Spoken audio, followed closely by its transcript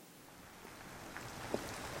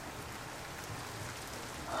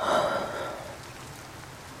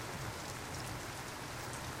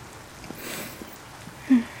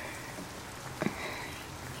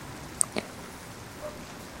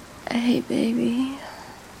Hey baby,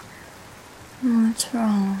 what's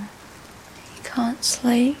wrong? You can't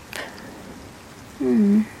sleep?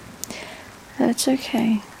 That's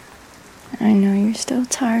okay. I know you're still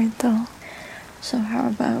tired though, so how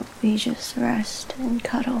about we just rest and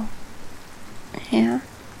cuddle? Yeah?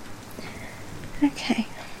 Okay.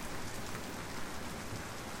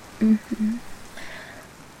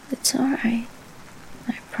 It's alright.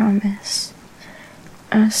 I promise.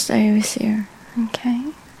 I'll stay with you,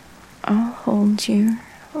 okay? I'll hold you,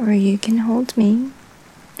 or you can hold me,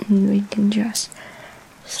 and we can just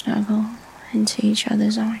snuggle into each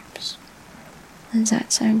other's arms. Does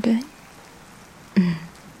that sound good?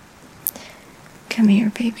 Come here,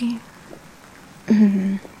 baby.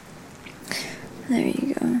 There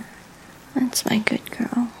you go. That's my good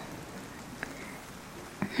girl.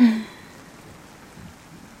 And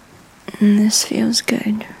this feels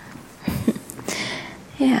good.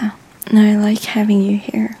 Yeah, I like having you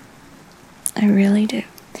here. I really do.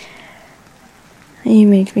 You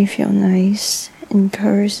make me feel nice and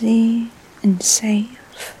cozy and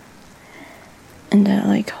safe. And I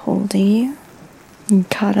like holding you and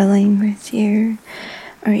cuddling with you,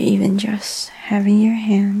 or even just having your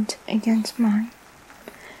hand against mine.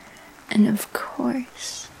 And of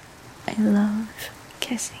course, I love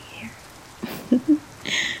kissing you.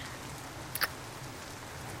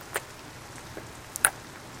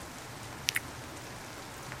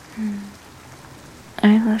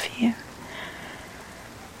 I love you.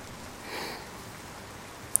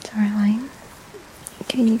 Darling,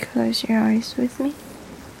 can you close your eyes with me?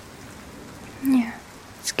 Yeah,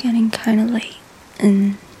 it's getting kind of late,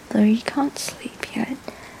 and though you can't sleep yet,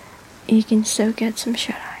 you can still get some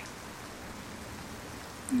shut-eye.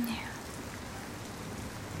 Yeah.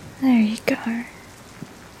 There you go.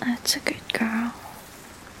 That's a good girl.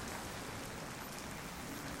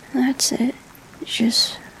 That's it.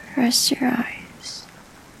 Just rest your eyes.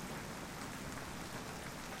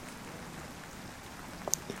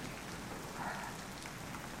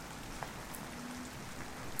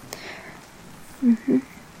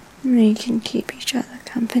 We can keep each other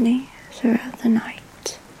company throughout the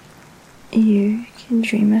night. You can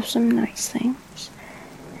dream of some nice things,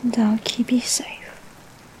 and I'll keep you safe.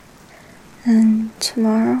 And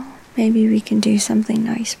tomorrow, maybe we can do something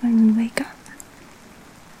nice when we wake up.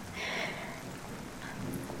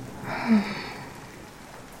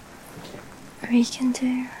 We can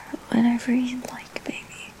do whatever you like,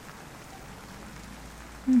 baby.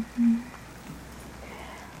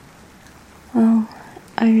 Well,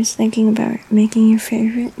 I was thinking about making your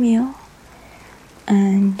favorite meal,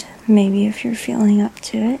 and maybe if you're feeling up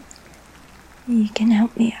to it, you can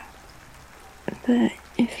help me out. But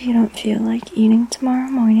if you don't feel like eating tomorrow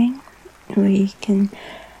morning, we can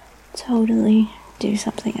totally do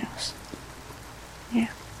something else. Yeah.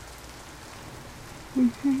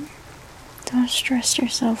 Don't stress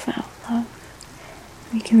yourself out, love.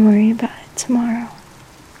 We can worry about it tomorrow.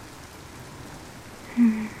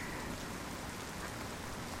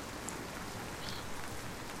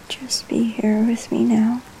 Just be here with me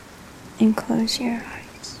now and close your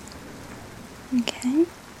eyes. Okay?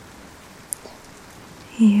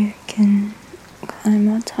 You can climb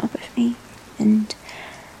on top of me and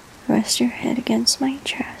rest your head against my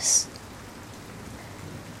chest.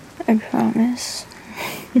 I promise.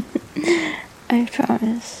 I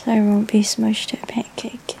promise I won't be smushed to a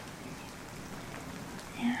pancake.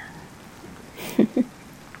 Yeah.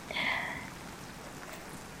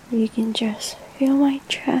 You can just feel my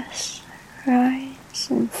chest rise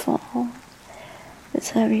and fall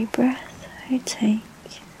with every breath I take,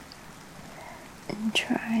 and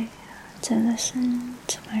try to listen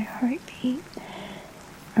to my heartbeat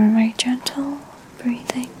or my gentle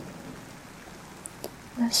breathing.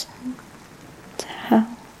 Listen to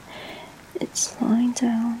how it's slowing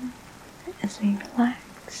down as we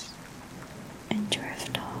relax and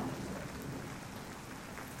drift off.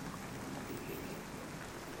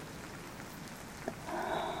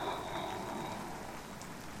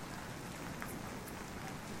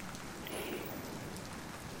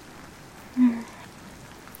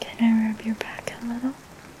 Can I rub your back a little?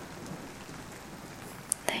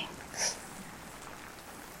 Thanks.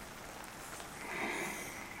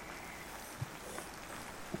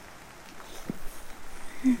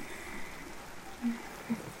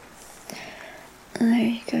 There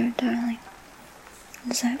you go, darling.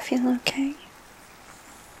 Does that feel okay?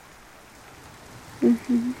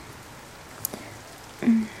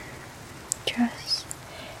 Just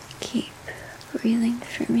keep breathing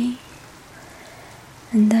for me.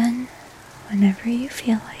 And then, whenever you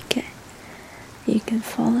feel like it, you can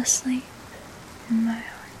fall asleep in my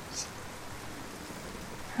arms.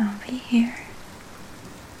 I'll be be here.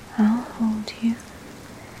 I'll hold you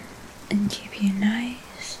and keep you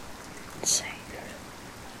nice and safe.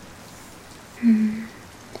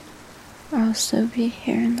 I'll still be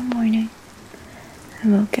here in the morning,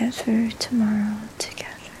 and we'll get through tomorrow together.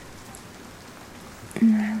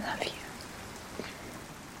 And I love you.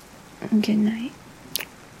 Good night.